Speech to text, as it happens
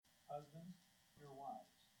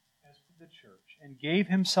the church and gave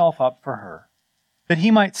himself up for her, that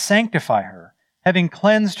he might sanctify her, having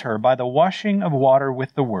cleansed her by the washing of water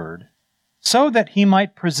with the word, so that he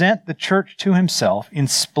might present the church to himself in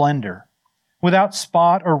splendor, without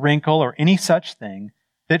spot or wrinkle or any such thing,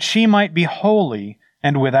 that she might be holy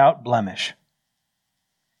and without blemish.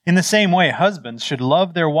 In the same way, husbands should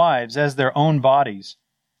love their wives as their own bodies.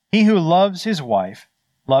 He who loves his wife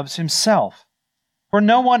loves himself. For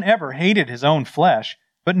no one ever hated his own flesh,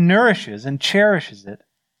 but nourishes and cherishes it,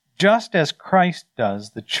 just as Christ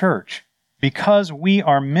does the church, because we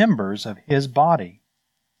are members of his body.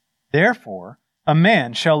 Therefore, a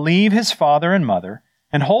man shall leave his father and mother,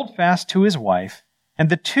 and hold fast to his wife,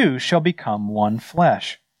 and the two shall become one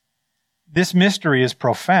flesh. This mystery is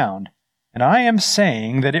profound, and I am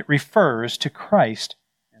saying that it refers to Christ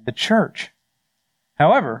and the church.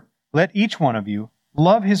 However, let each one of you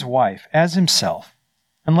love his wife as himself,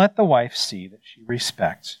 and let the wife see that she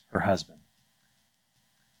respects her husband.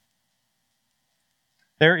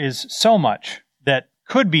 There is so much that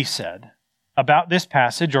could be said about this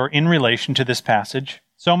passage or in relation to this passage.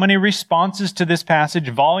 So many responses to this passage.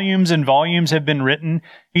 Volumes and volumes have been written,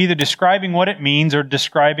 either describing what it means or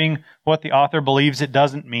describing what the author believes it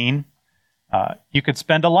doesn't mean. You could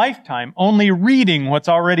spend a lifetime only reading what's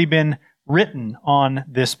already been written on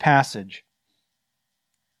this passage.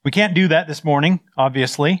 We can't do that this morning,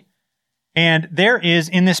 obviously. And there is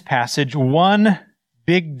in this passage one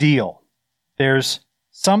big deal. There's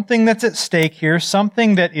something that's at stake here,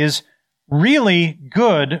 something that is really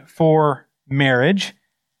good for marriage,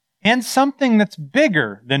 and something that's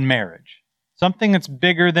bigger than marriage. Something that's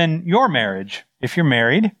bigger than your marriage, if you're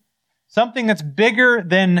married. Something that's bigger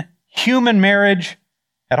than human marriage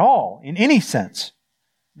at all, in any sense.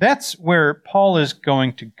 That's where Paul is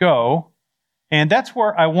going to go, and that's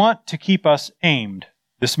where I want to keep us aimed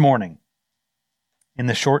this morning in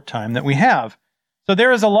the short time that we have. So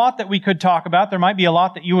there is a lot that we could talk about. There might be a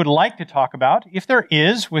lot that you would like to talk about. If there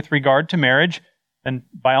is with regard to marriage, then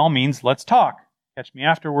by all means, let's talk. Catch me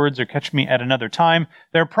afterwards or catch me at another time.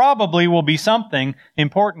 There probably will be something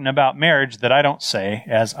important about marriage that I don't say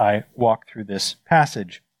as I walk through this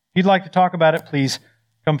passage. If you'd like to talk about it, please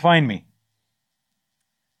come find me.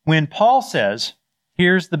 When Paul says,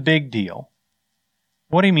 here's the big deal,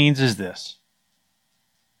 what he means is this.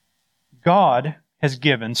 God has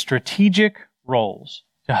given strategic roles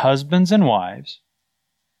to husbands and wives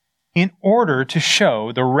in order to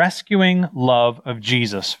show the rescuing love of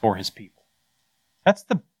Jesus for his people. That's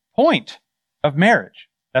the point of marriage.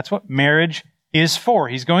 That's what marriage is for.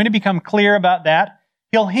 He's going to become clear about that.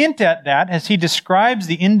 He'll hint at that as he describes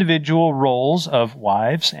the individual roles of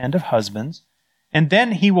wives and of husbands, and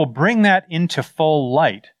then he will bring that into full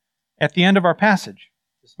light at the end of our passage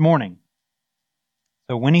this morning.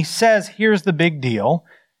 So when he says, here's the big deal,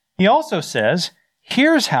 he also says,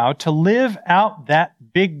 here's how to live out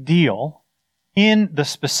that big deal in the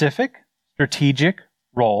specific, strategic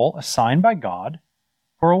role assigned by God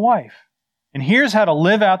for a wife. And here's how to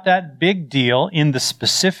live out that big deal in the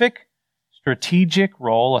specific, strategic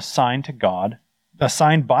role assigned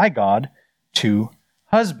by God to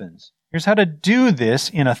husbands. Here's how to do this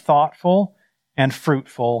in a thoughtful and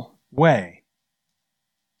fruitful way.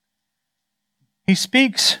 He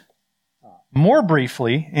speaks more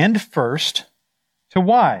briefly and first to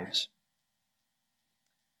wives.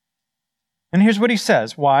 And here's what he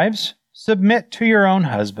says. Wives, submit to your own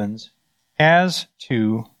husbands as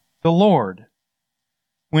to the Lord.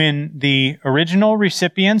 When the original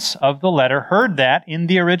recipients of the letter heard that in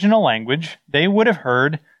the original language, they would have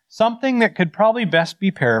heard something that could probably best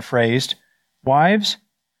be paraphrased. Wives,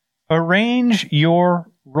 arrange your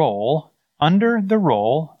role under the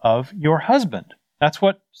role of your husband. That's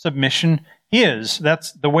what submission is.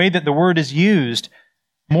 That's the way that the word is used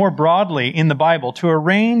more broadly in the Bible, to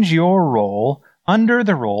arrange your role under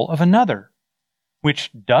the role of another, which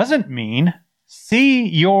doesn't mean see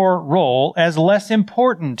your role as less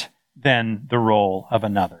important than the role of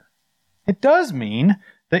another. It does mean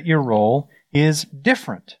that your role is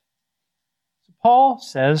different. So Paul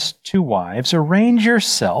says to wives, arrange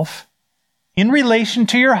yourself in relation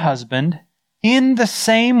to your husband in the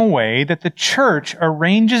same way that the church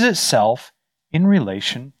arranges itself in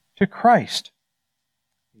relation to Christ.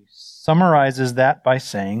 He summarizes that by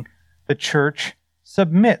saying the church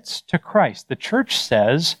submits to Christ. The church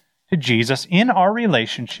says to Jesus, in our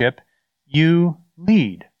relationship, you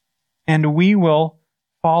lead, and we will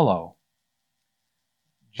follow.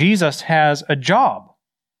 Jesus has a job,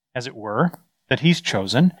 as it were, that he's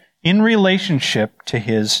chosen in relationship to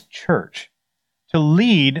his church, to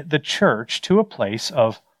lead the church to a place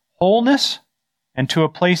of wholeness and to a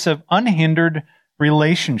place of unhindered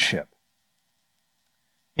relationship.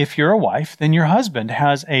 if you're a wife, then your husband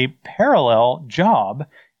has a parallel job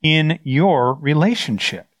in your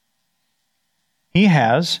relationship. He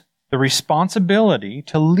has the responsibility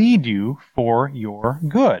to lead you for your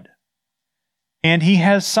good. And he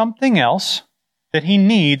has something else that he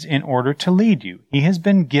needs in order to lead you. He has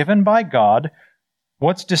been given by God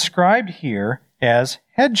what's described here as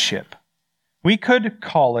headship. We could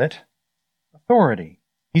call it authority.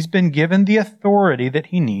 He's been given the authority that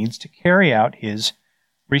he needs to carry out his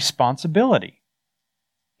responsibility.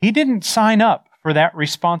 He didn't sign up for that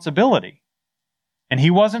responsibility, and he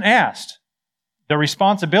wasn't asked. The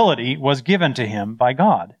responsibility was given to him by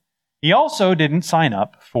God. He also didn't sign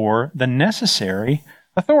up for the necessary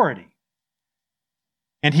authority,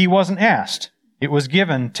 and he wasn't asked. It was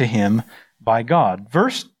given to him by God.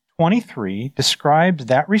 Verse 23 describes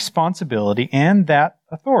that responsibility and that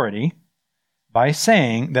authority by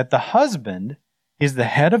saying that the husband is the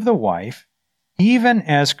head of the wife, even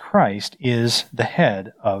as Christ is the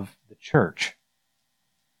head of the church.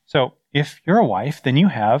 So, if you're a wife, then you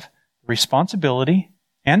have the responsibility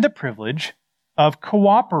and the privilege of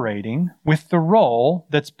cooperating with the role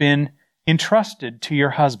that's been entrusted to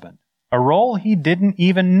your husband, a role he didn't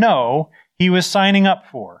even know he was signing up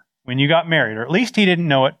for when you got married, or at least he didn't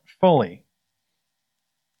know it fully.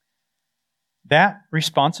 That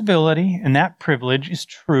responsibility and that privilege is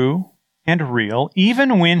true and real,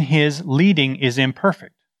 even when his leading is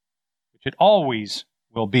imperfect, which it always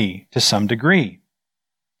will be to some degree.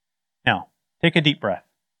 Now, take a deep breath,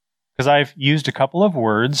 because I've used a couple of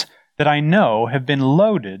words that I know have been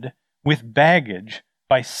loaded with baggage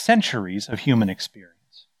by centuries of human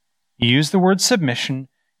experience. You use the word submission,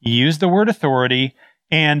 you use the word authority,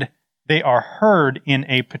 and they are heard in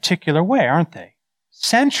a particular way, aren't they?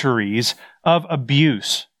 Centuries of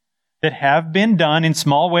abuse that have been done in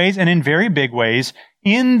small ways and in very big ways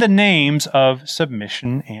in the names of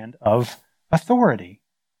submission and of authority.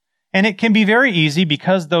 And it can be very easy,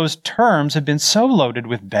 because those terms have been so loaded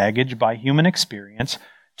with baggage by human experience,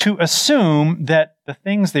 to assume that the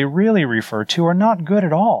things they really refer to are not good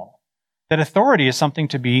at all. That authority is something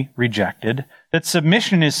to be rejected, that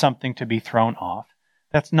submission is something to be thrown off.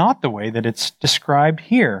 That's not the way that it's described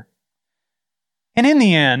here. And in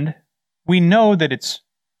the end, we know that it's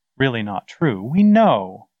really not true. We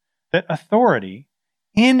know that authority,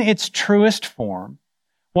 in its truest form,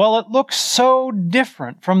 while it looks so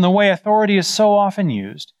different from the way authority is so often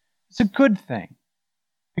used, it's a good thing.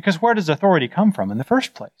 Because where does authority come from in the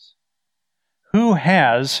first place? Who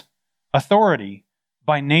has authority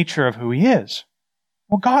by nature of who he is?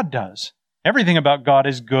 Well, God does. Everything about God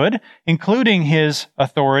is good, including his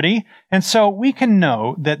authority. And so we can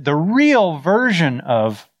know that the real version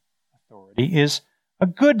of authority is a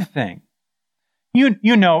good thing. You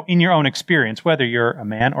know in your own experience, whether you're a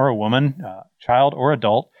man or a woman, child or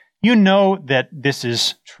adult, you know that this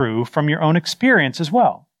is true from your own experience as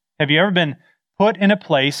well. Have you ever been put in a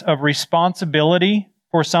place of responsibility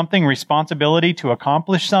for something, responsibility to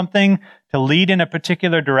accomplish something, to lead in a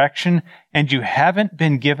particular direction, and you haven't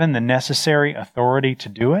been given the necessary authority to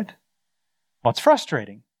do it? Well, it's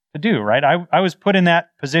frustrating to do, right? I was put in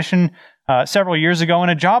that position several years ago in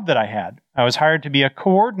a job that I had. I was hired to be a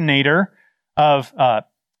coordinator of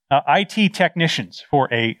IT technicians for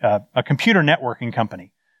a computer networking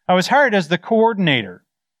company. I was hired as the coordinator,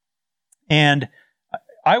 and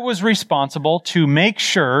I was responsible to make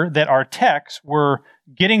sure that our techs were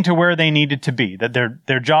getting to where they needed to be, that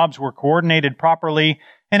their jobs were coordinated properly.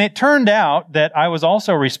 And it turned out that I was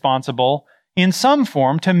also responsible in some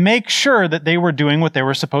form to make sure that they were doing what they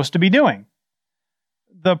were supposed to be doing.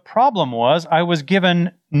 The problem was I was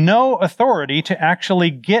given no authority to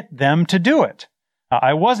actually get them to do it.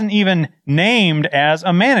 I wasn't even named as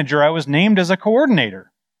a manager. I was named as a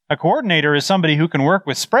coordinator. A coordinator is somebody who can work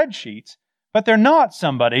with spreadsheets, but they're not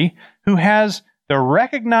somebody who has the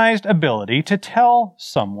recognized ability to tell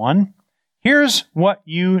someone, here's what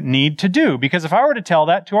you need to do. Because if I were to tell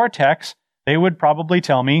that to our techs, they would probably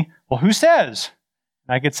tell me, well, who says?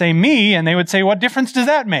 I could say me, and they would say, what difference does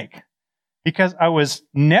that make? Because I was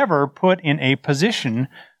never put in a position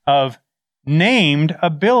of named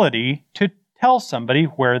ability to tell somebody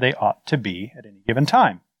where they ought to be at any given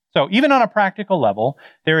time. So even on a practical level,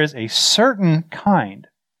 there is a certain kind,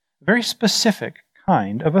 very specific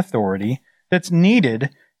kind of authority that's needed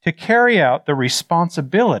to carry out the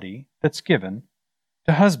responsibility that's given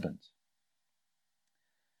to husbands.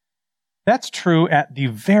 That's true at the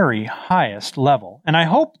very highest level. And I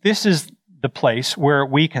hope this is the place where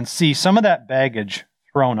we can see some of that baggage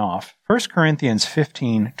thrown off. 1 Corinthians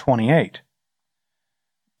 15:28.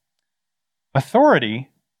 Authority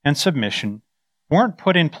and submission weren't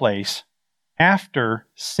put in place after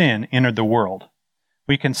sin entered the world.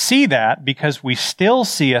 We can see that because we still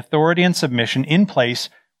see authority and submission in place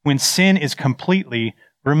when sin is completely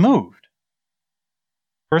removed.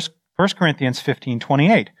 1 Corinthians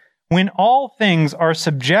 15:28. When all things are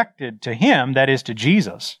subjected to him, that is to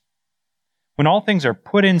Jesus, when all things are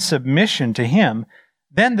put in submission to him,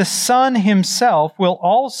 then the Son himself will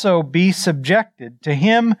also be subjected to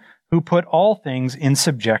him who put all things in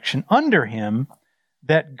subjection under him,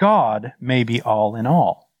 that God may be all in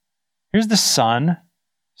all. Here's the Son,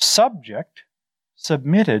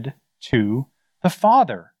 submitted to the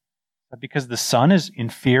Father. Because the Son is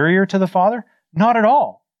inferior to the Father? Not at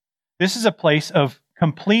all. This is a place of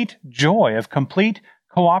complete joy, of complete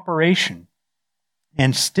cooperation.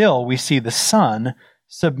 And still we see the Son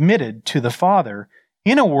submitted to the Father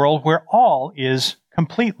in a world where all is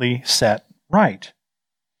completely set right.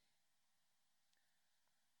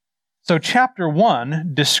 So chapter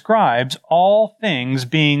 1 describes all things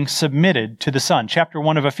being submitted to the Son. Chapter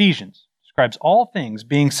 1 of Ephesians describes all things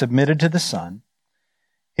being submitted to the Son.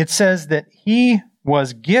 It says that he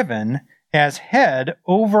was given as head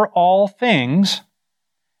over all things,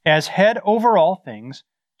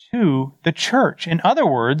 to the church. In other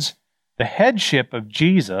words, the headship of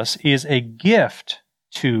Jesus is a gift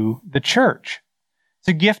to the church. It's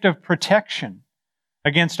a gift of protection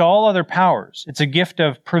against all other powers. It's a gift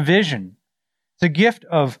of provision. It's a gift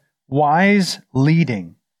of wise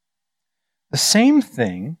leading. The same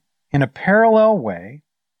thing, in a parallel way,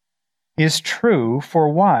 is true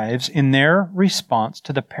for wives in their response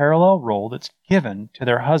to the parallel role that's given to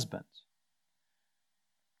their husbands.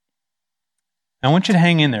 Now, I want you to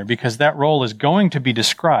hang in there because that role is going to be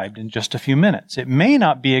described in just a few minutes. It may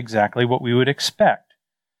not be exactly what we would expect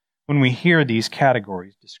when we hear these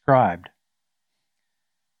categories described.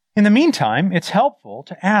 In the meantime, it's helpful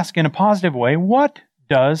to ask in a positive way, what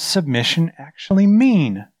does submission actually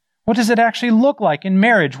mean? What does it actually look like in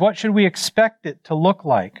marriage? What should we expect it to look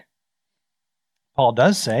like? Paul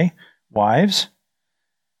does say, wives,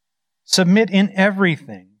 submit in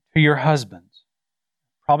everything to your husbands.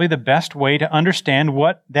 Probably the best way to understand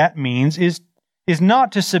what that means is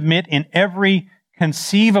not to submit in every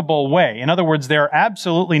conceivable way. In other words, there are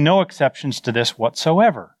absolutely no exceptions to this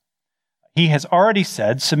whatsoever. He has already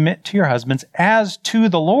said, submit to your husbands as to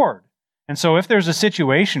the Lord. And so if there's a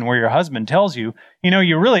situation where your husband tells you,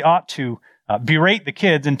 you really ought to berate the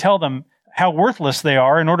kids and tell them how worthless they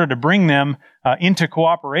are in order to bring them into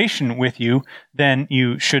cooperation with you, then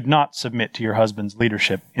you should not submit to your husband's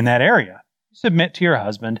leadership in that area. Submit to your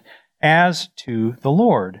husband as to the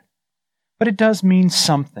Lord. But it does mean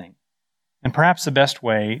something. And perhaps the best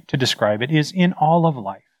way to describe it is in all of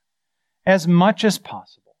life. As much as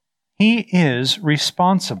possible, he is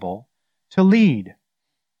responsible to lead.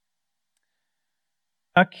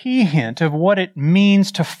 A key hint of what it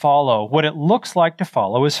means to follow, what it looks like to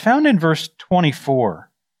follow, is found in verse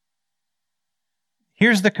 24.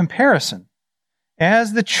 Here's the comparison.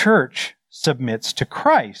 As the church submits to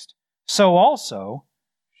Christ, so also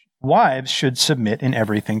wives should submit in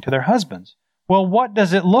everything to their husbands. Well, what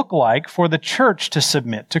does it look like for the church to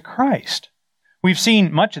submit to Christ? We've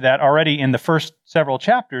seen much of that already in the first several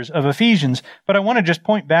chapters of Ephesians, but I want to just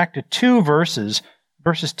point back to two verses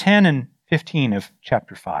 10 and 15 of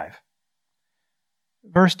chapter 5.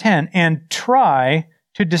 Verse 10, and try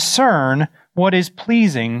to discern what is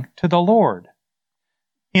pleasing to the Lord.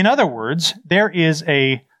 In other words, there is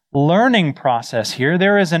a learning process here.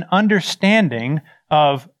 There is an understanding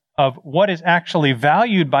of what is actually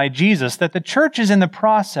valued by Jesus that the church is in the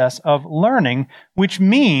process of learning, which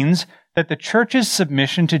means that the church's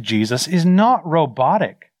submission to Jesus is not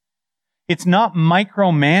robotic. It's not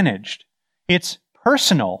micromanaged. It's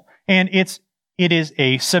personal, and it is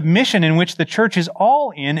a submission in which the church is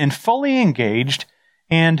all in and fully engaged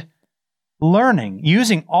and learning,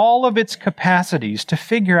 using all of its capacities to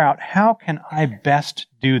figure out how can I best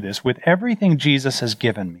do this with everything Jesus has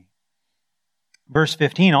given me. Verse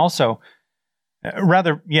 15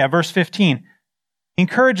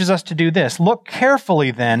 encourages us to do this. Look carefully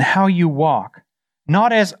then how you walk,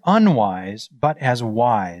 not as unwise, but as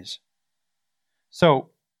wise. So,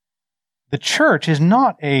 the church is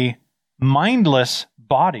not a mindless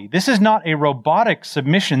body. This is not a robotic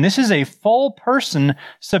submission. This is a full person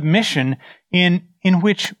submission in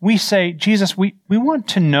which we say, Jesus, we want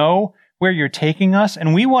to know where you're taking us,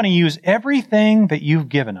 and we want to use everything that you've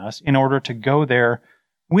given us in order to go there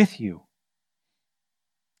with you.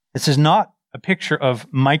 This is not a picture of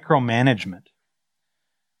micromanagement.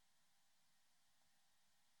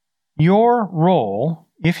 Your role,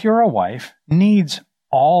 if you're a wife, needs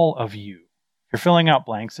all of you. If you're filling out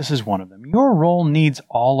blanks, this is one of them. Your role needs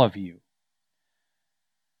all of you.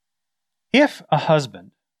 If a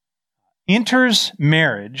husband enters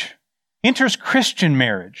Christian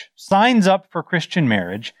marriage, signs up for Christian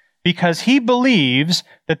marriage because he believes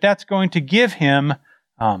that that's going to give him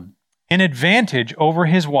an advantage over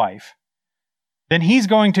his wife, then he's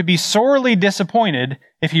going to be sorely disappointed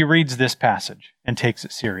if he reads this passage and takes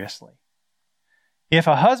it seriously. If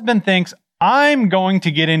a husband thinks, I'm going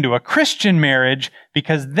to get into a Christian marriage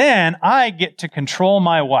because then I get to control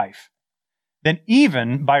my wife, then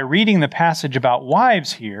even by reading the passage about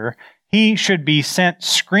wives here, he should be sent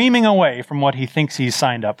screaming away from what he thinks he's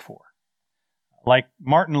signed up for. Like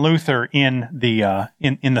Martin Luther in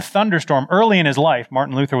the thunderstorm early in his life,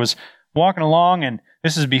 Martin Luther was walking along, and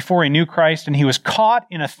this is before he knew Christ, and he was caught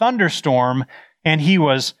in a thunderstorm, and he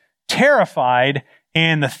was terrified,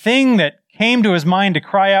 and the thing that came to his mind to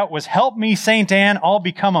cry out was, "Help me, Saint Anne, I'll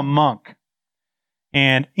become a monk."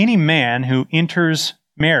 And any man who enters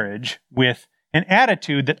marriage with an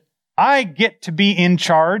attitude that I get to be in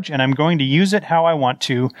charge and I'm going to use it how I want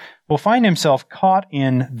to, will find himself caught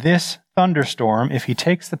in this thunderstorm if he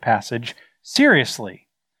takes the passage seriously.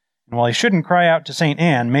 And while he shouldn't cry out to St.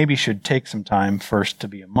 Anne, maybe should take some time first to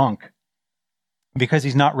be a monk, because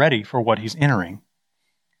he's not ready for what he's entering.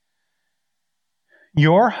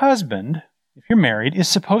 Your husband, if you're married, is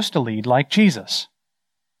supposed to lead like Jesus.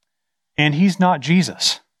 And he's not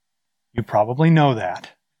Jesus. You probably know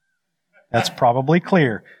that. That's probably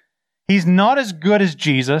clear. He's not as good as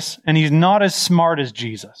Jesus, and he's not as smart as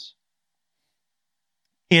Jesus.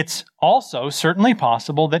 It's also certainly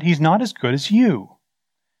possible that he's not as good as you,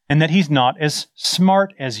 and that he's not as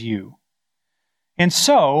smart as you. And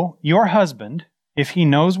so, your husband, if he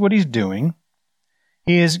knows what he's doing,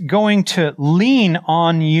 is going to lean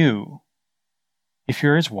on you, if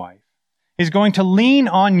you're his wife, is going to lean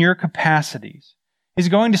on your capacities, is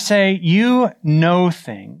going to say, you know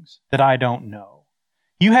things that I don't know.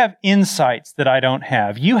 You have insights that I don't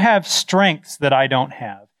have. You have strengths that I don't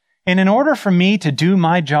have. And in order for me to do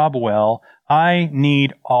my job well, I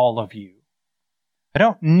need all of you. I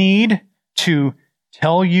don't need to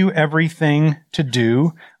tell you everything to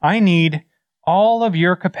do. I need all of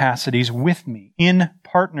your capacities with me, in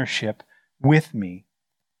partnership with me.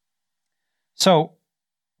 So,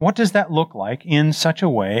 what does that look like in such a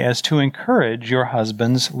way as to encourage your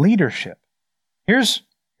husband's leadership? Here's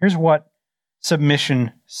what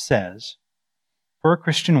submission says for a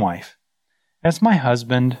Christian wife. As my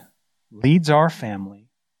husband leads our family,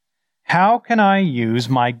 how can I use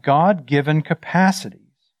my God-given capacities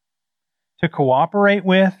to cooperate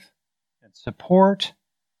with and support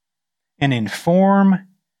and inform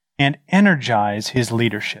and energize his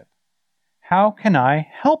leadership? How can I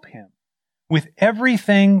help him with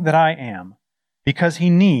everything that I am, because he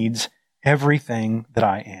needs everything that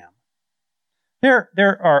I am?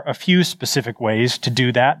 There are a few specific ways to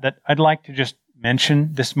do that I'd like to just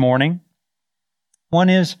mention this morning. One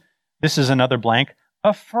is, this is another blank,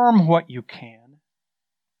 affirm what you can.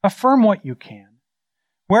 Affirm what you can.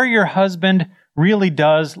 Where your husband really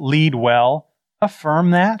does lead well, affirm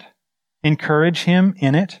that. Encourage him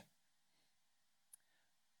in it.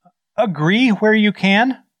 Agree where you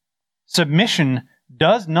can. Submission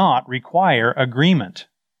does not require agreement.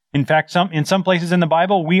 In fact, in some places in the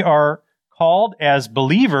Bible, we are called as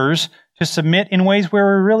believers to submit in ways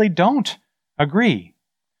where we really don't agree.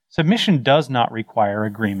 Submission does not require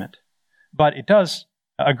agreement, but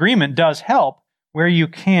agreement does help where you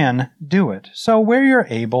can do it. So where you're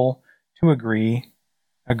able to agree.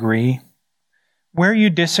 Where you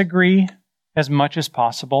disagree, as much as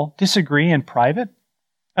possible, disagree in private,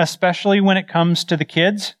 especially when it comes to the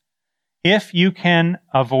kids. If you can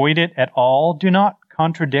avoid it at all, do not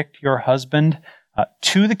contradict your husband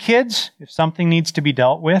to the kids. If something needs to be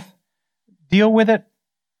dealt with, deal with it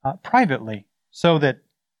privately so that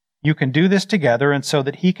you can do this together and so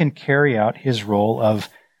that he can carry out his role of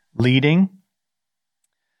leading.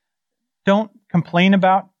 Don't complain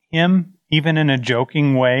about him, even in a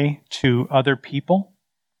joking way, to other people.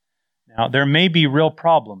 Now, there may be real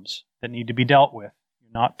problems that need to be dealt with.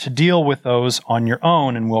 You're not to deal with those on your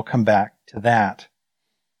own, and we'll come back to that.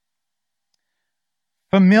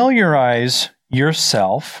 Familiarize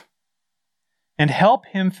yourself and help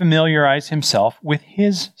him familiarize himself with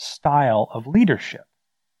his style of leadership.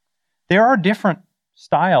 There are different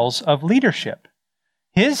styles of leadership.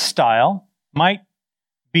 His style might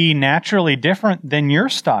be naturally different than your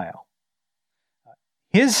style.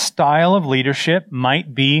 His style of leadership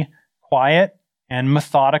might be quiet and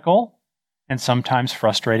methodical and sometimes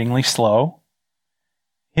frustratingly slow.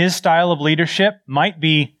 His style of leadership might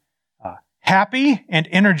be happy and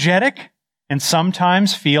energetic and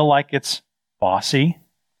sometimes feel like it's bossy.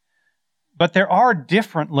 But there are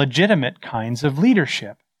different legitimate kinds of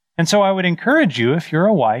leadership. And so I would encourage you, if you're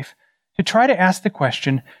a wife, to try to ask the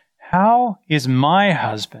question, how is my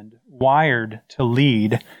husband wired to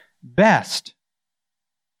lead best?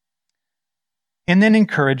 And then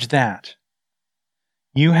encourage that.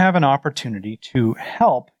 You have an opportunity to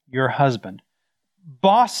help your husband.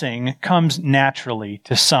 Bossing comes naturally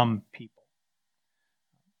to some people.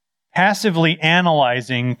 Passively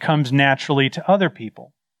analyzing comes naturally to other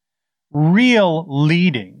people. Real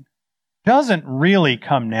leading doesn't really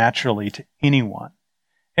come naturally to anyone.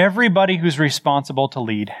 Everybody who's responsible to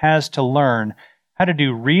lead has to learn how to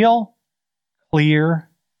do real, clear,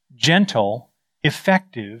 gentle,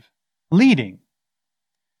 effective leading.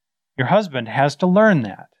 Your husband has to learn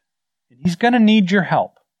that. And he's going to need your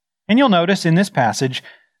help. And you'll notice in this passage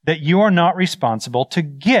that you are not responsible to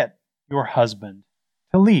get your husband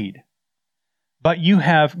to lead. But you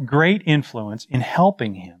have great influence in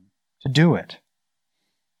helping him to do it.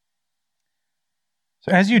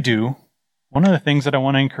 So as you do, one of the things that I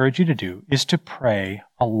want to encourage you to do is to pray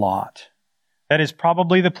a lot. That is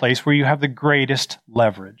probably the place where you have the greatest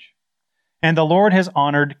leverage. And the Lord has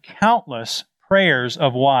honored countless prayers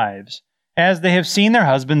of wives as they have seen their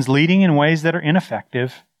husbands leading in ways that are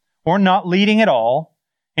ineffective or not leading at all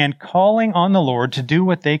and calling on the Lord to do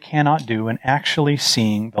what they cannot do and actually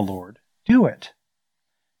seeing the Lord do it.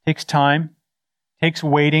 It takes time, takes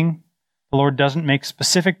waiting. The Lord doesn't make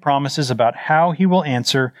specific promises about how He will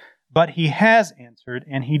answer, but He has answered,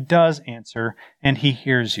 and He does answer, and He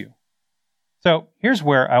hears you. So here's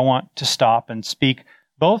where I want to stop and speak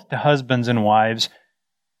both to husbands and wives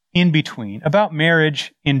in between about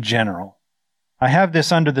marriage in general. I have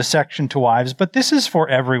this under the section to wives, but this is for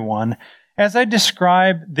everyone as I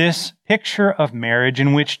describe this picture of marriage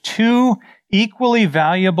in which two equally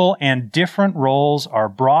valuable and different roles are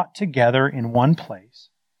brought together in one place.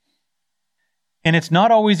 And it's not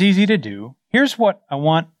always easy to do. Here's what I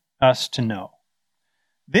want us to know.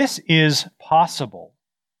 This is possible.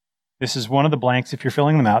 This is one of the blanks if you're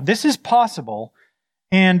filling them out. This is possible,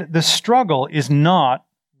 and the struggle is not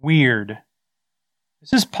weird.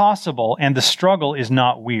 This is possible, and the struggle is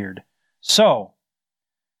not weird. So,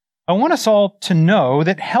 I want us all to know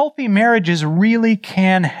that healthy marriages really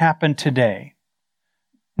can happen today.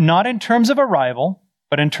 Not in terms of arrival,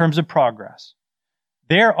 but in terms of progress.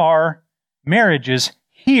 There are marriages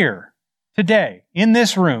here, today, in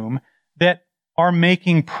this room, that are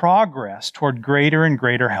making progress toward greater and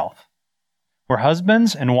greater health. Where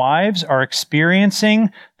husbands and wives are experiencing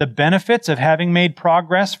the benefits of having made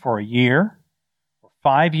progress for a year, or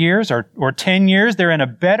 5 years, or 10 years. They're in a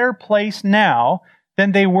better place now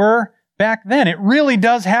than they were back then. It really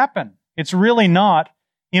does happen. It's really not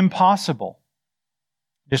impossible.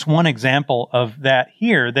 Just one example of that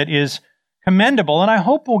here that is commendable, and I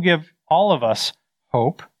hope will give all of us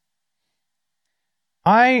hope.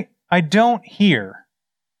 I don't hear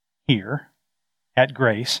here at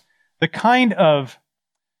Grace the kind of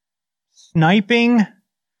sniping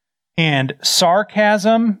and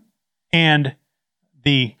sarcasm and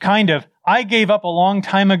the kind of I gave up a long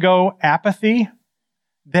time ago apathy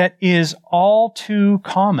that is all too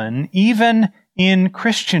common even in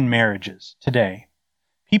Christian marriages today.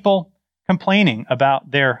 People complaining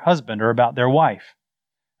about their husband or about their wife.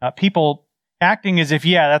 People acting as if,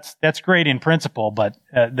 yeah, that's great in principle, but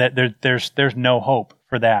there's no hope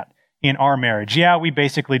for that in our marriage. Yeah, we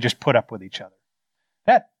basically just put up with each other.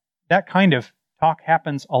 That kind of talk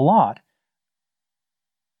happens a lot.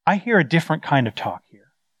 I hear a different kind of talk here.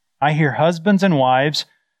 I hear husbands and wives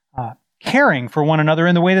caring for one another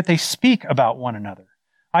in the way that they speak about one another.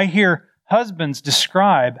 I hear husbands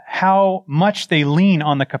describe how much they lean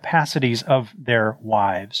on the capacities of their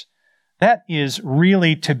wives. That is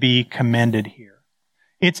really to be commended here.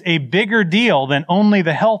 It's a bigger deal than only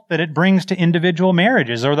the health that it brings to individual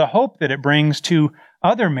marriages or the hope that it brings to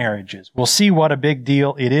other marriages. We'll see what a big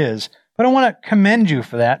deal it is. But I want to commend you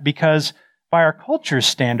for that because by our culture's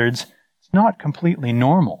standards, it's not completely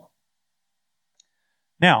normal.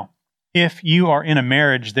 Now, if you are in a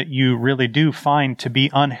marriage that you really do find to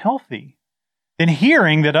be unhealthy, then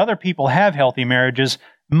hearing that other people have healthy marriages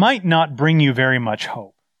might not bring you very much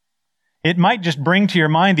hope. It might just bring to your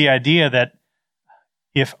mind the idea that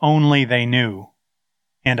if only they knew,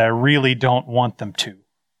 and I really don't want them to.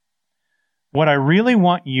 What I really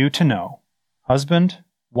want you to know, husband,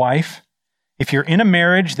 wife, if you're in a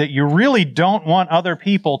marriage that you really don't want other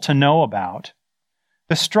people to know about,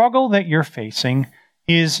 the struggle that you're facing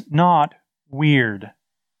is not weird.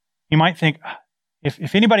 You might think,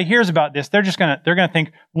 if anybody hears about this, they're gonna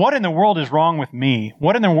think, what in the world is wrong with me?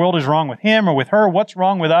 What in the world is wrong with him or with her? What's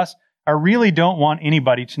wrong with us? I I really don't want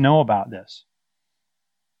anybody to know about this.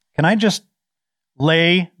 Can I just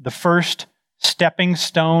lay the first stepping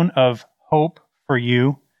stone of hope for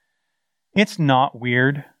you? It's not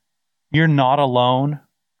weird. You're not alone.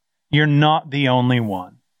 You're not the only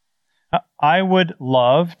one. I would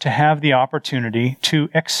love to have the opportunity to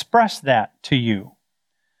express that to you.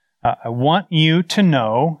 I want you to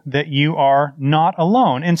know that you are not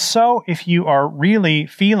alone. And so if you are really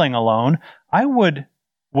feeling alone, I would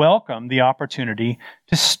welcome the opportunity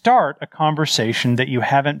to start a conversation that you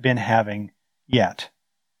haven't been having yet.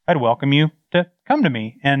 I'd welcome you to come to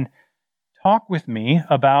me and talk with me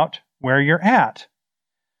about where you're at.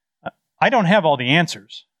 I don't have all the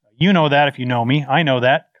answers. You know that if you know me. I know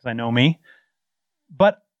that because I know me.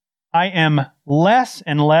 But I am less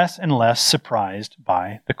and less and less surprised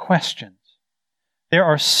by the questions. There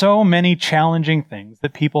are so many challenging things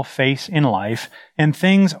that people face in life, and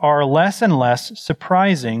things are less and less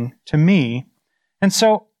surprising to me. And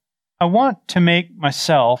so I want to make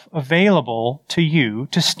myself available to you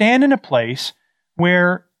to stand in a place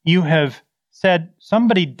where you have said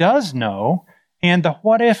somebody does know, and the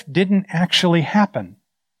what if didn't actually happen.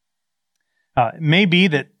 It may be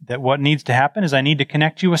that what needs to happen is I need to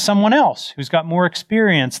connect you with someone else who's got more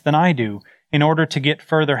experience than I do in order to get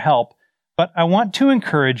further help. But I want to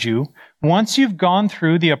encourage you, once you've gone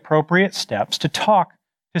through the appropriate steps, to talk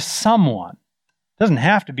to someone. It doesn't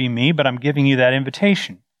have to be me, but I'm giving you that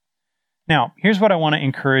invitation. Now, here's what I want to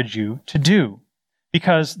encourage you to do.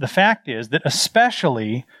 Because the fact is that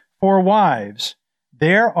especially for wives,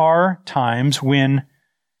 there are times when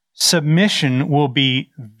submission will be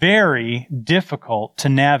very difficult to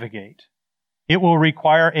navigate. It will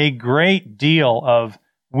require a great deal of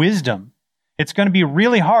wisdom. It's going to be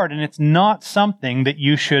really hard, and it's not something that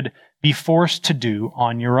you should be forced to do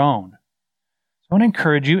on your own. So I want to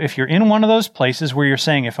encourage you, if you're in one of those places where you're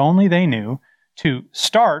saying, if only they knew, to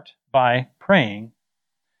start by praying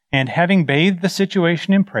and having bathed the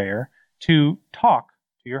situation in prayer, to talk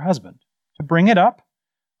to your husband, to bring it up.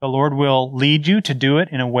 The Lord will lead you to do it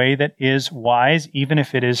in a way that is wise, even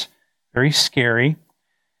if it is very scary.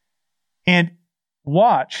 And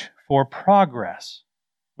watch for progress.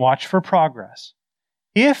 Watch for progress.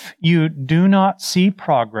 If you do not see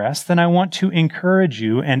progress, then I want to encourage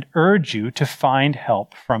you and urge you to find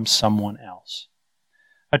help from someone else.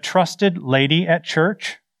 A trusted lady at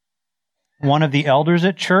church, one of the elders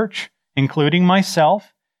at church, including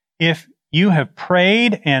myself, if you have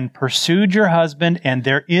prayed and pursued your husband and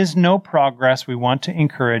there is no progress, we want to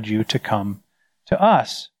encourage you to come to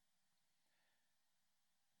us.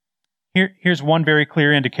 Here's one very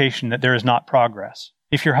clear indication that there is not progress.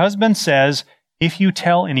 If your husband says, if you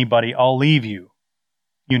tell anybody, I'll leave you,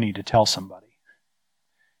 you need to tell somebody.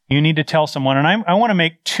 You need to tell someone. And I want to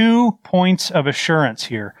make 2 points of assurance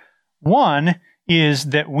here. One is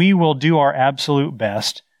that we will do our absolute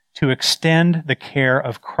best to extend the care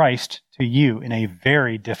of Christ to you in a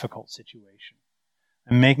very difficult situation.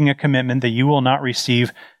 I'm making a commitment that you will not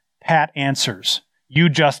receive pat answers. You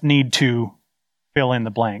just need to fill in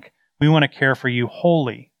the blank. We want to care for you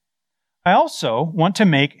wholly. I also want to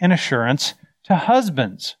make an assurance to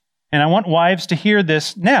husbands, and I want wives to hear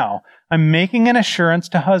this now. I'm making an assurance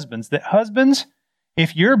to husbands that husbands,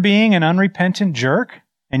 if you're being an unrepentant jerk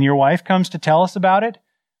and your wife comes to tell us about it,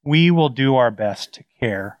 we will do our best to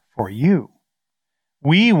care for you.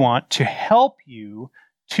 We want to help you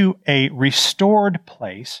to a restored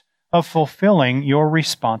place of fulfilling your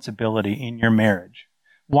responsibility in your marriage.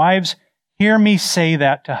 Wives, hear me say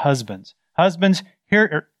that to husbands. Husbands,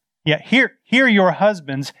 hear your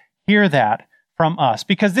husbands hear that from us.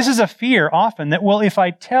 Because this is a fear often that, well, if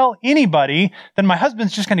I tell anybody, then my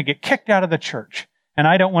husband's just going to get kicked out of the church. And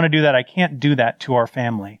I don't want to do that. I can't do that to our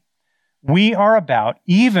family. We are about,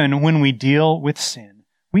 even when we deal with sin,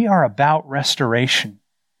 we are about restoration.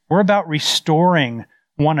 We're about restoring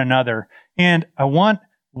one another. And I want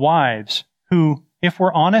wives who, if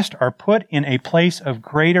we're honest, are put in a place of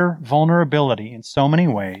greater vulnerability in so many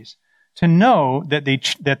ways, to know that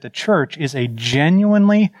the church is a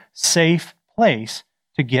genuinely safe place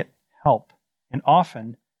to get help. And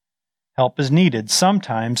often, help is needed,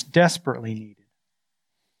 sometimes desperately needed.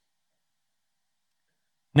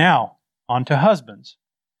 Now, on to husbands.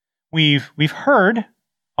 We've heard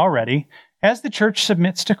already, as the church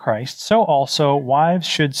submits to Christ, so also wives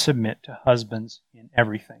should submit to husbands in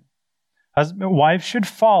everything. Wives should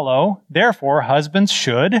follow, therefore husbands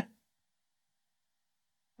should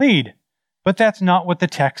lead. But that's not what the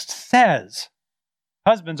text says.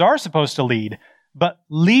 Husbands are supposed to lead, but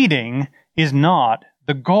leading is not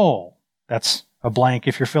the goal. That's a blank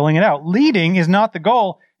if you're filling it out. Leading is not the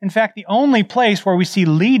goal. In fact, the only place where we see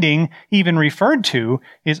leading even referred to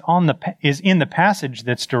is in the passage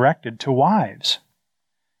that's directed to wives.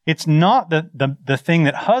 It's not the thing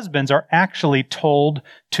that husbands are actually told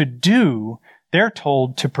to do. They're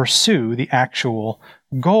told to pursue the actual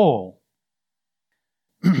goal.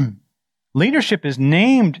 Leadership is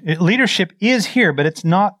named. Leadership is here, but it's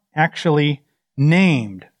not actually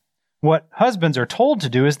named. What husbands are told to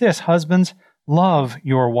do is this: husbands, love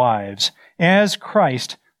your wives as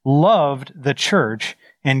Christ loved the church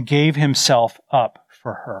and gave himself up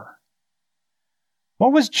for her.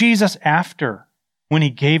 What was Jesus after when he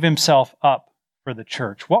gave himself up for the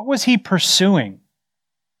church? What was he pursuing?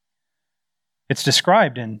 It's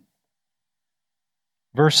described in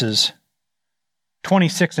verses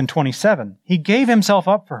 26 and 27. He gave himself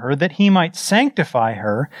up for her that he might sanctify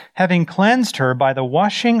her, having cleansed her by the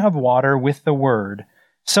washing of water with the word,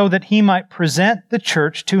 so that he might present the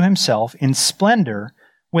church to himself in splendor,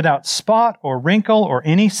 without spot or wrinkle or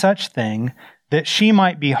any such thing, that she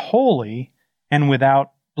might be holy and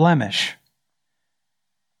without blemish.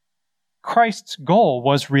 Christ's goal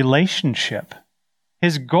was relationship.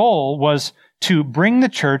 His goal was to bring the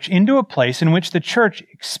church into a place in which the church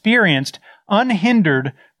experienced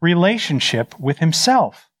unhindered relationship with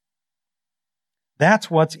himself.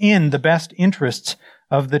 That's what's in the best interests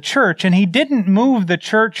of the church. And he didn't move the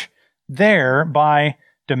church there by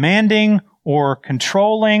demanding or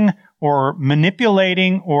controlling or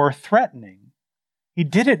manipulating or threatening. He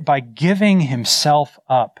did it by giving himself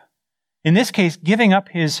up. In this case, giving up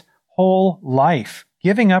his whole life,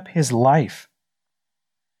 giving up his life.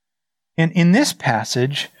 And in this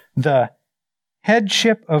passage, the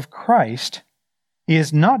headship of Christ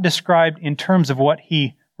is not described in terms of what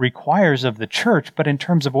he requires of the church, but in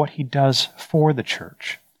terms of what he does for the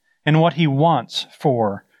church and what he wants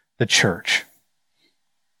for the church.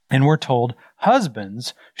 And we're told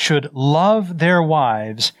husbands should love their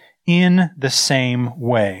wives in the same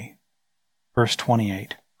way. Verse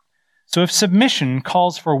 28. So if submission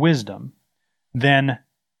calls for wisdom, then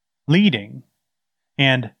leading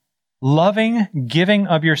and loving giving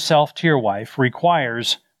of yourself to your wife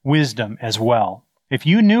requires wisdom as well. If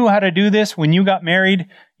you knew how to do this when you got married,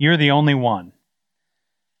 you're the only one.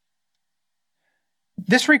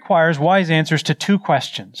 This requires wise answers to two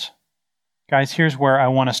questions. Guys, here's where I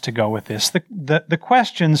want us to go with this. The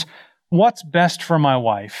questions, what's best for my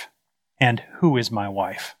wife and who is my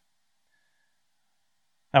wife?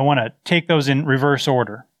 I want to take those in reverse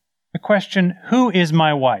order. The question, who is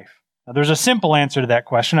my wife? Now, there's a simple answer to that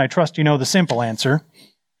question. I trust you know the simple answer.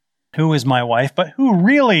 Who is my wife? But who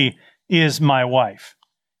really is my wife?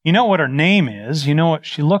 You know what her name is. You know what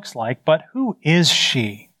she looks like. But who is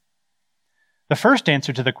she? The first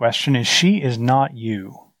answer to the question is she is not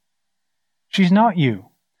you. She's not you.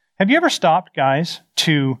 Have you ever stopped, guys,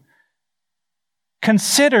 to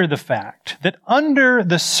consider the fact that under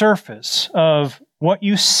the surface of what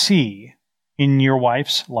you see in your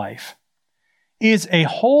wife's life is a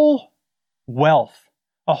whole wealth,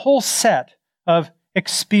 a whole set of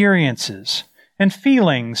experiences and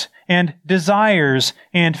feelings and desires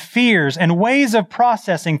and fears and ways of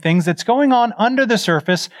processing things that's going on under the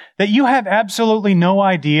surface that you have absolutely no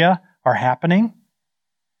idea are happening?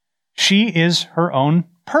 She is her own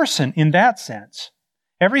person in that sense.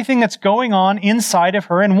 Everything that's going on inside of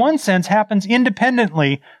her, in one sense, happens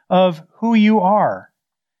independently of who you are.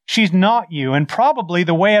 She's not you, and probably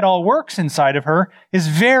the way it all works inside of her is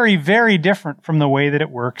very, very different from the way that it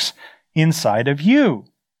works inside of you.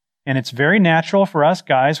 And it's very natural for us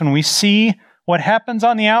guys, when we see what happens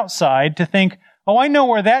on the outside, to think, oh, I know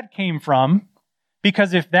where that came from,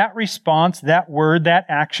 because if that response, that word, that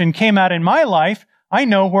action came out in my life, I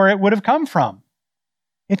know where it would have come from.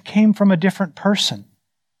 It came from a different person.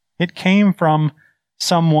 It came from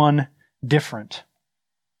someone different.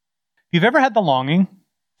 If you've ever had the longing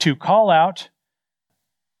to call out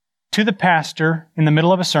to the pastor in the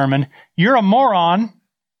middle of a sermon, "You're a moron,"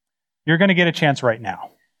 you're going to get a chance right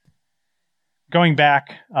now. Going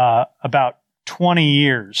back about 20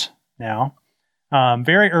 years now,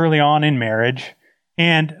 very early on in marriage,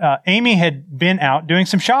 and Amy had been out doing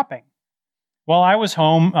some shopping while I was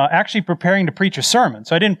home actually preparing to preach a sermon.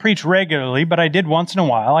 So I didn't preach regularly, but I did once in a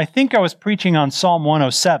while. I think I was preaching on Psalm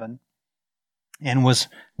 107 and was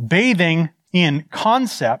bathing in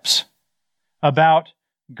concepts about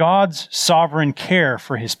God's sovereign care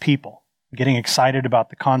for his people. Getting excited about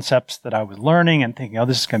the concepts that I was learning and thinking, oh,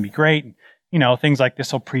 this is going to be great. And, you know, things like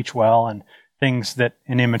this will preach well, and things that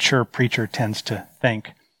an immature preacher tends to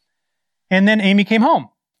think. And then Amy came home,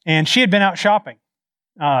 and she had been out shopping.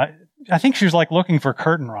 I think she was like looking for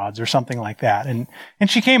curtain rods or something like that. And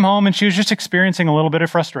she came home and she was just experiencing a little bit of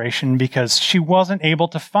frustration because she wasn't able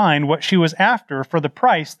to find what she was after for the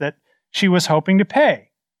price that she was hoping to pay.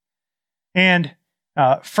 And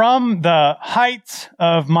from the heights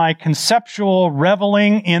of my conceptual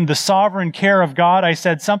reveling in the sovereign care of God, I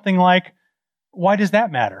said something like, "Why does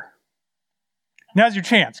that matter?" Now's your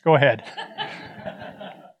chance. Go ahead.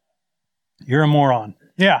 You're a moron.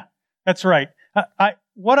 Yeah, that's right.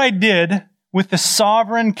 What I did with the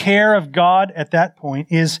sovereign care of God at that point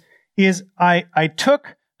is I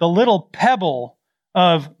took the little pebble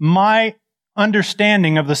of my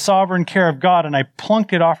understanding of the sovereign care of God and I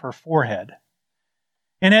plunked it off her forehead.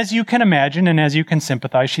 And as you can imagine and as you can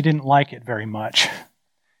sympathize, she didn't like it very much.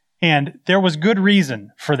 And there was good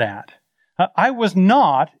reason for that. I was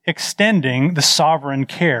not extending the sovereign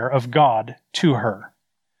care of God to her.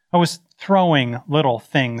 I was throwing little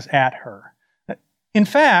things at her. In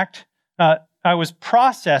fact, I was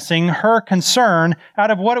processing her concern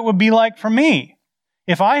out of what it would be like for me.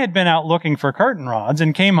 If I had been out looking for curtain rods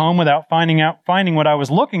and came home without finding what I was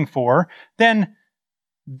looking for, then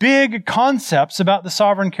big concepts about the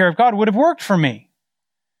sovereign care of God would have worked for me.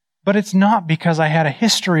 But it's not because I had a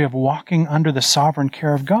history of walking under the sovereign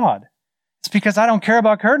care of God. It's because I don't care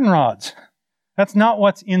about curtain rods. That's not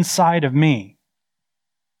what's inside of me.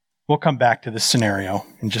 We'll come back to this scenario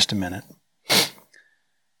in just a minute.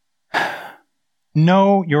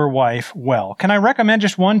 Know your wife well. Can I recommend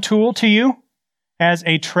just one tool to you as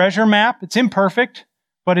a treasure map? It's imperfect,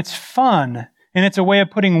 but it's fun. And it's a way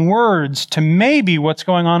of putting words to maybe what's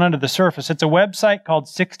going on under the surface. It's a website called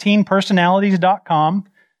 16personalities.com.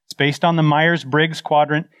 It's based on the Myers-Briggs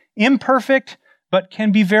quadrant. Imperfect, but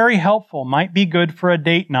can be very helpful. Might be good for a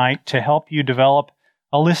date night to help you develop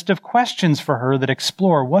a list of questions for her that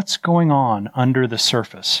explore what's going on under the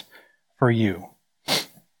surface for you.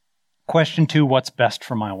 Question 2, what's best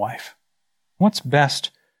for my wife? What's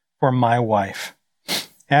best for my wife?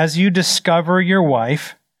 As you discover your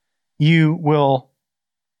wife, you will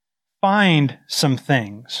find some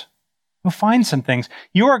things. You'll find some things.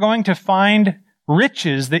 You are going to find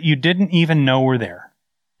riches that you didn't even know were there.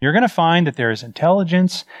 You're going to find that there is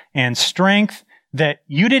intelligence and strength that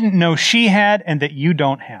you didn't know she had and that you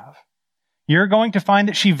don't have. You're going to find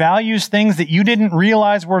that she values things that you didn't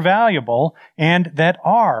realize were valuable and that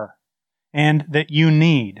are, and that you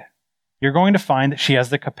need. You're going to find that she has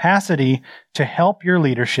the capacity to help your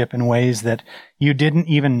leadership in ways that you didn't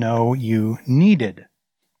even know you needed.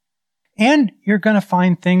 And you're going to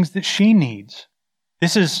find things that she needs.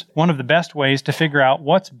 This is one of the best ways to figure out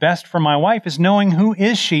what's best for my wife, is knowing who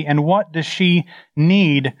is she and what does she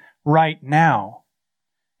need right now.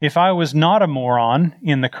 If I was not a moron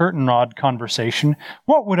in the curtain rod conversation,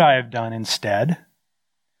 what would I have done instead?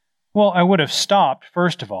 Well, I would have stopped,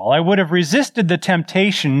 first of all. I would have resisted the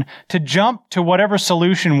temptation to jump to whatever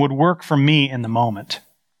solution would work for me in the moment.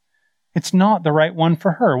 It's not the right one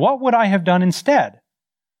for her. What would I have done instead?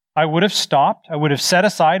 I would have stopped. I would have set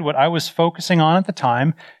aside what I was focusing on at the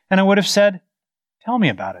time, and I would have said, "Tell me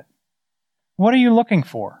about it. What are you looking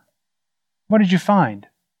for? What did you find?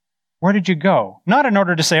 Where did you go?" Not in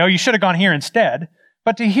order to say, "Oh, you should have gone here instead,"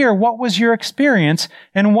 but to hear what was your experience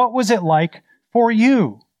and what was it like for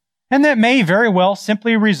you. And that may very well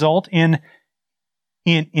simply result in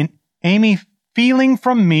Amy feeling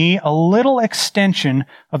from me a little extension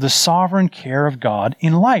of the sovereign care of God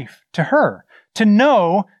in life to her, to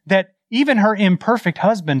know that even her imperfect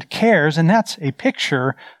husband cares, and that's a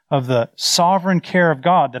picture of the sovereign care of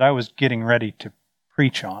God that I was getting ready to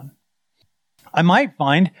preach on. I might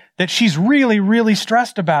find that she's really, really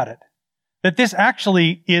stressed about it, that this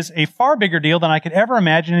actually is a far bigger deal than I could ever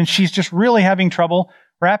imagine, and she's just really having trouble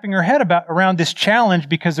wrapping her head around this challenge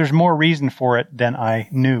because there's more reason for it than I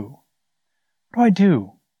knew. What do I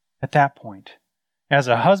do at that point as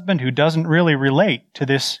a husband who doesn't really relate to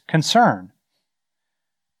this concern?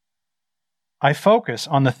 I focus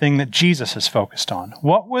on the thing that Jesus has focused on.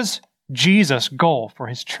 What was Jesus' goal for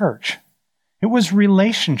his church? It was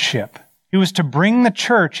relationship. It was to bring the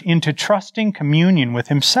church into trusting communion with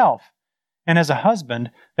himself. And as a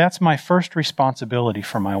husband, that's my first responsibility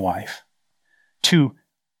for my wife. To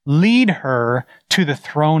lead her to the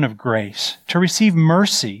throne of grace, to receive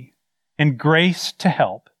mercy and grace to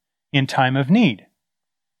help in time of need.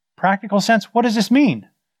 Practical sense, what does this mean?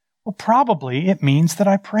 Well, probably it means that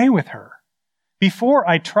I pray with her. Before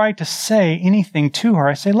I try to say anything to her,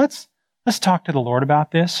 I say, let's talk to the Lord about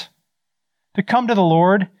this. To come to the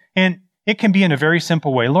Lord, and it can be in a very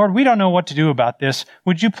simple way. Lord, we don't know what to do about this.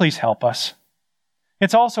 Would you please help us?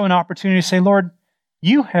 It's also an opportunity to say, Lord,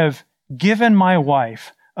 you have given my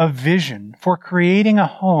wife a vision for creating a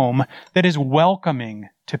home that is welcoming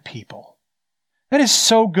to people. That is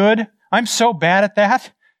so good. I'm so bad at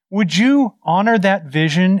that. Would you honor that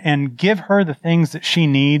vision and give her the things that she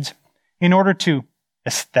needs in order to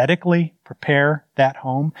aesthetically prepare that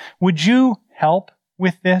home? Would you help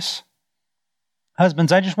with this?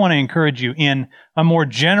 Husbands, I just want to encourage you in a more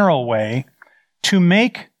general way to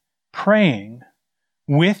make praying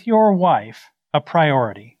with your wife a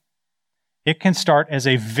priority. It can start as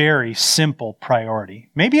a very simple priority.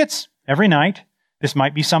 Maybe it's every night. This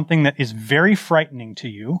might be something that is very frightening to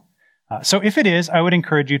you. So if it is, I would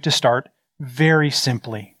encourage you to start very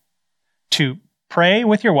simply. To pray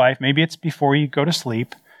with your wife, maybe it's before you go to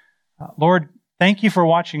sleep. Lord, thank you for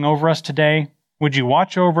watching over us today. Would you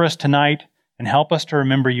watch over us tonight and help us to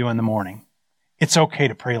remember you in the morning? It's okay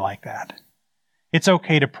to pray like that. It's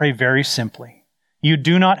okay to pray very simply. You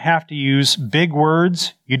do not have to use big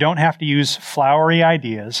words. You don't have to use flowery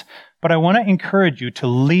ideas. But I want to encourage you to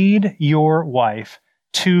lead your wife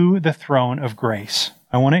to the throne of grace.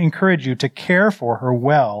 I want to encourage you to care for her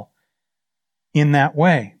well in that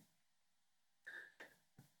way.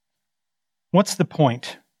 What's the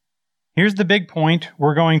point? Here's the big point.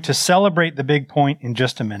 We're going to celebrate the big point in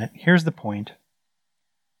just a minute. Here's the point.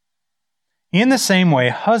 In the same way,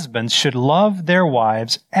 husbands should love their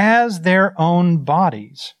wives as their own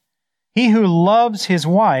bodies. He who loves his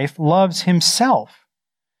wife loves himself.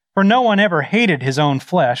 For no one ever hated his own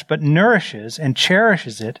flesh, but nourishes and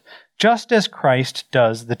cherishes it, just as Christ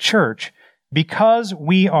does the church, because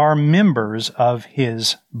we are members of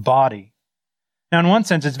his body. Now, in one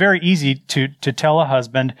sense, it's very easy to tell a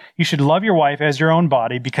husband, you should love your wife as your own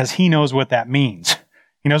body, because he knows what that means.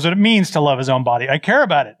 He knows what it means to love his own body. I care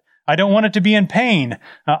about it. I don't want it to be in pain.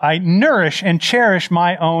 I nourish and cherish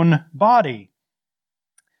my own body.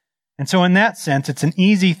 And so in that sense, it's an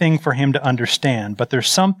easy thing for him to understand, but there's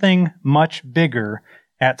something much bigger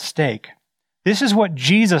at stake. This is what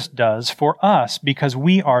Jesus does for us because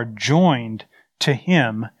we are joined to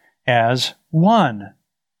him as one.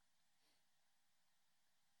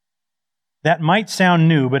 That might sound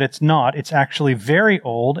new, but it's not. It's actually very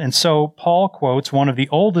old. And so Paul quotes one of the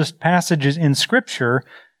oldest passages in Scripture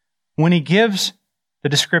when he gives the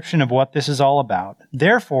description of what this is all about.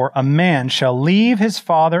 Therefore, a man shall leave his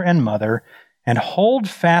father and mother and hold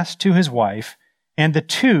fast to his wife, and the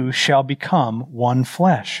two shall become one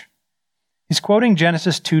flesh. He's quoting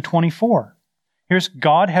Genesis 2:24. Here's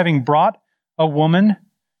God having brought a woman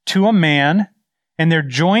to a man, and they're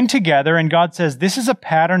joined together, and God says this is a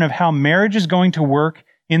pattern of how marriage is going to work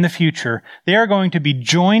in the future. They are going to be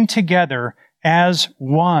joined together as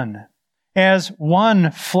one. As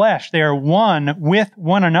one flesh. They are one with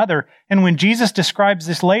one another. And when Jesus describes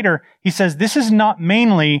this later, he says this is not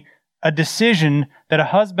mainly a decision that a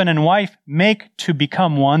husband and wife make to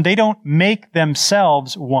become one. They don't make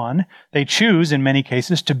themselves one. They choose, in many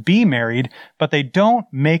cases, to be married, but they don't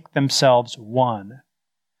make themselves one.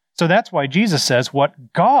 So that's why Jesus says,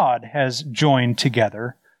 what God has joined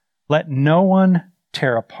together, let no one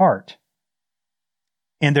tear apart.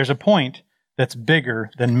 And there's a point that's bigger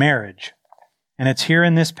than marriage. And it's here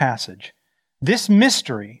in this passage. This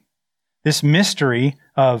mystery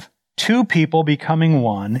of two people becoming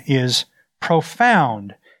one is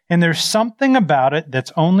profound. And there's something about it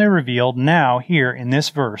that's only revealed now here in this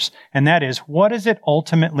verse. And that is, what is it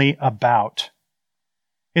ultimately about?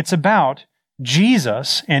 It's about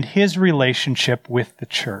Jesus and his relationship with the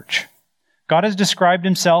church. God has described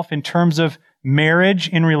himself in terms of marriage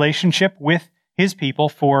in relationship with his people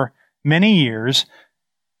for many years.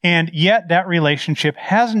 And yet that relationship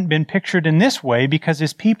hasn't been pictured in this way because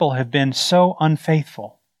his people have been so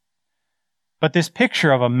unfaithful. But this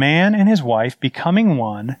picture of a man and his wife becoming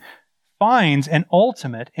one finds an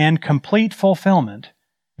ultimate and complete fulfillment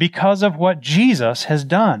because of what Jesus has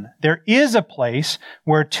done. There is a place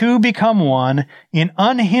where two become one in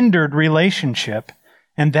unhindered relationship,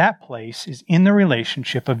 and that place is in the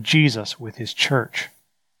relationship of Jesus with his church.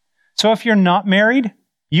 So if you're not married,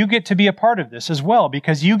 you get to be a part of this as well,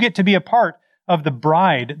 because you get to be a part of the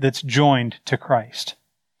bride that's joined to Christ.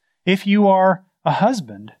 If you are a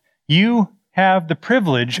husband, you have the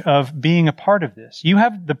privilege of being a part of this. You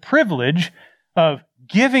have the privilege of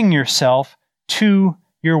giving yourself to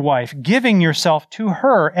your wife, giving yourself to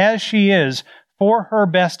her as she is for her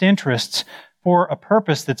best interests, for a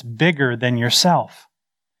purpose that's bigger than yourself,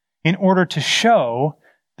 in order to show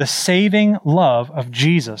the saving love of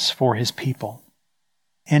Jesus for his people.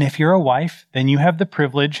 And if you're a wife, then you have the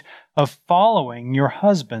privilege of following your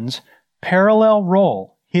husband's parallel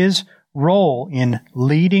role, his role in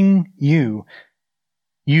leading you.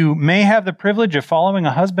 You may have the privilege of following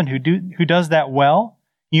a husband who does that well.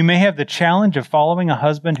 You may have the challenge of following a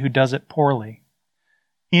husband who does it poorly.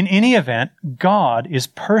 In any event, God is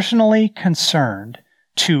personally concerned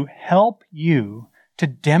to help you to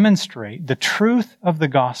demonstrate the truth of the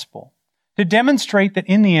gospel, to demonstrate that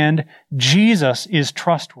in the end, Jesus is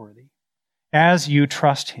trustworthy as you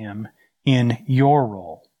trust him in your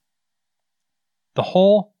role. The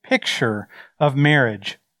whole picture of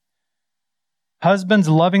marriage, husbands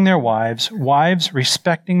loving their wives, wives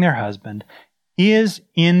respecting their husband, is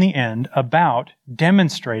in the end about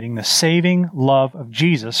demonstrating the saving love of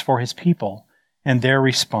Jesus for his people and their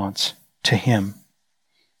response to him.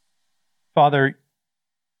 Father,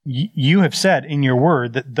 you have said in your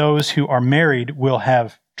word that those who are married will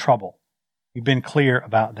have trouble. You've been clear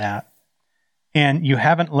about that. And you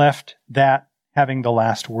haven't left that having the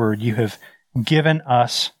last word. You have given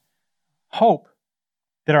us hope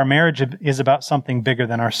that our marriage is about something bigger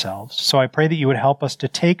than ourselves. So I pray that you would help us to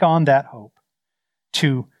take on that hope,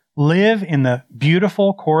 to live in the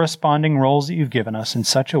beautiful corresponding roles that you've given us in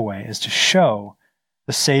such a way as to show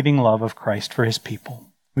the saving love of Christ for his people.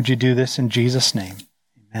 Would you do this in Jesus' name?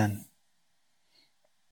 Amen.